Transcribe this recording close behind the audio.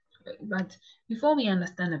But before we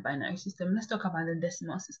understand the binary system, let's talk about the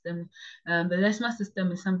decimal system. The decimal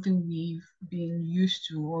system is something we've been used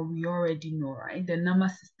to, or we already know, right? The number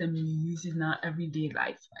system we use in our everyday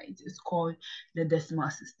life, right? It's called the decimal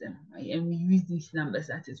system, right? And we use these numbers,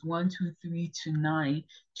 that is 1, 2, 3 to 9,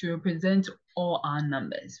 to represent all our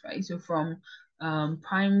numbers, right? So from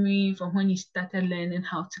primary, from when you started learning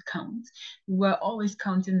how to count, we were always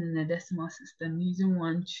counting in the decimal system using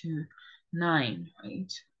 1 to 9,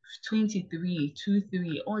 right? 23, 2,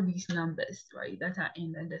 3, all these numbers, right, that are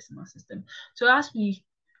in the decimal system. So as we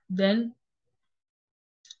then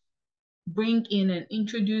bring in and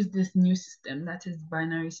introduce this new system, that is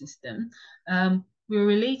binary system, we're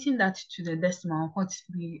relating that to the decimal, what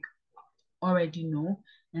we already know,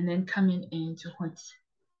 and then coming into what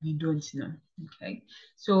we don't know. Okay,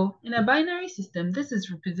 so in a binary system, this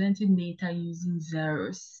is representing data using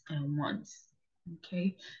zeros and ones.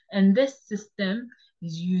 Okay, and this system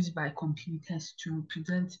is used by computers to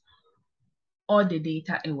represent all the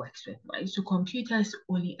data it works with, right? So computers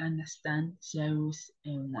only understand zeros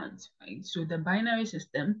and ones, right? So the binary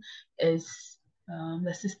system is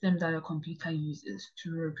the system that a computer uses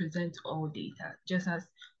to represent all data, just as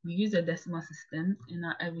we use a decimal system in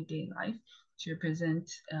our everyday life to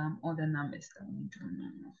represent all the numbers that we do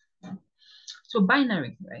know. So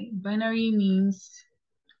binary, right? Binary means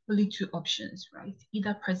only two options, right?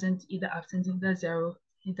 Either present, either absent, either zero,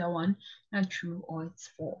 either one, not true, or it's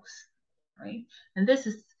false, right? And this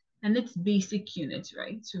is, and it's basic unit,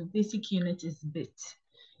 right? So basic unit is bit.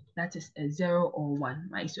 That is a 0 or 1,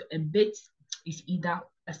 right? So a bit is either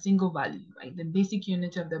a single value, right? The basic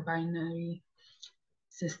unit of the binary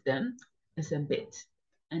system is a bit.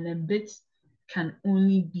 And a bit can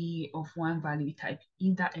only be of one value type.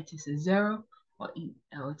 Either it is a 0 or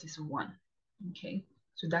it is a 1, okay?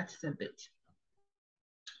 So that's a bit.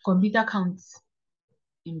 Computer counts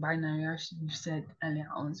in binary, as you said earlier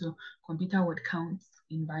on. So computer would count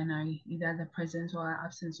in binary, either the presence or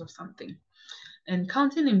absence of something. And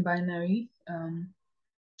counting in binary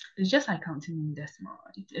is just like counting in decimal,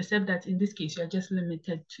 right? Except that in this case, you're just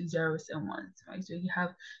limited to zeros and ones, right? So you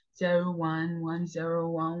have 0, 1, 1, 0,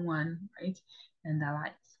 1, 1, right? And the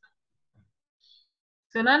likes.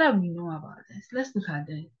 So now that we know about this, let's look at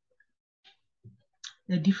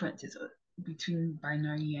the differences between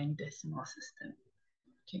binary and decimal system.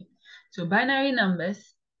 Okay, so binary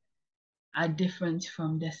numbers are different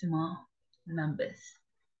from decimal numbers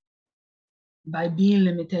by being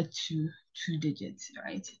limited to 2 digits,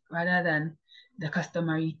 right? Rather than the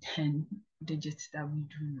customary 10 digits that we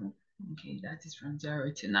do know. Okay, that is from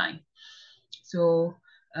 0 to 9. So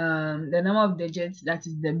the number of digits, that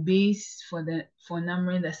is the base for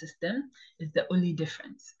numbering the system, is the only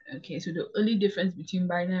difference. Okay, so the only difference between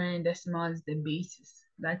binary and decimal is the basis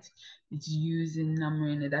that it's used in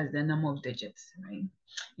numbering it. That's the number of digits, right?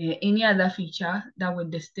 Any other feature that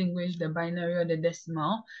would distinguish the binary or the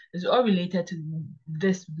decimal is all related to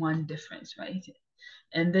this one difference, right?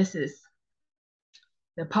 And this is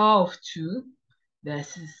the power of 2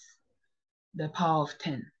 versus the power of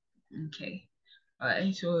 10. Okay, all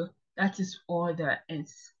right, so that is all there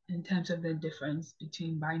is in terms of the difference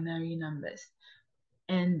between binary numbers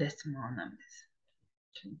and decimal numbers.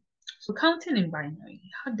 Okay. So counting in binary,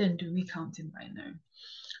 how then do we count in binary?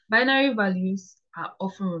 Binary values are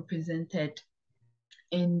often represented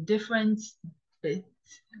in different bit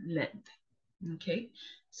length. Okay,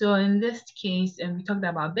 so in this case, and we talked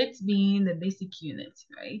about bits being the basic unit,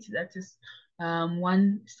 right? That is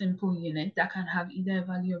one simple unit that can have either a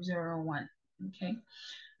value of 0 or 1. Okay,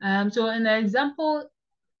 so in the example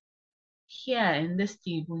here in this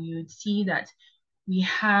table, you would see that we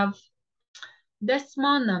have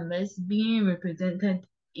decimal numbers being represented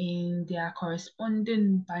in their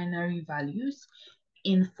corresponding binary values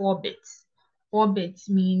in 4 bits. 4 bits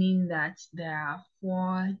meaning that there are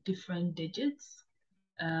 4 different digits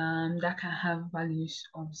that can have values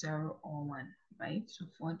of 0 or 1, right? So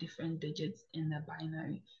 4 different digits in the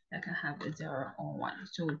binary that can have a 0 or 1.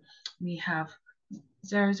 So we have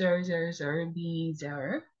 0, 0, 0, 0 being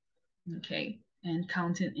 0, okay, and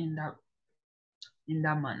counting in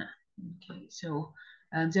that manner. Okay, so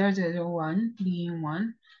 0, 0, 0, 1 being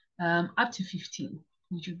 1, up to 15,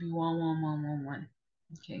 which would be 1, 1, 1, 1, 1.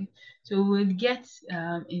 Okay, so we'll get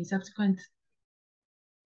in subsequent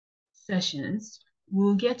sessions,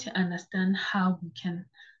 we'll get to understand how we can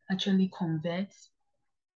actually convert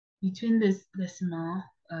between this decimal,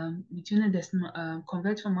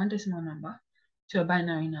 convert from one decimal number to a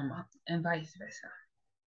binary number and vice versa.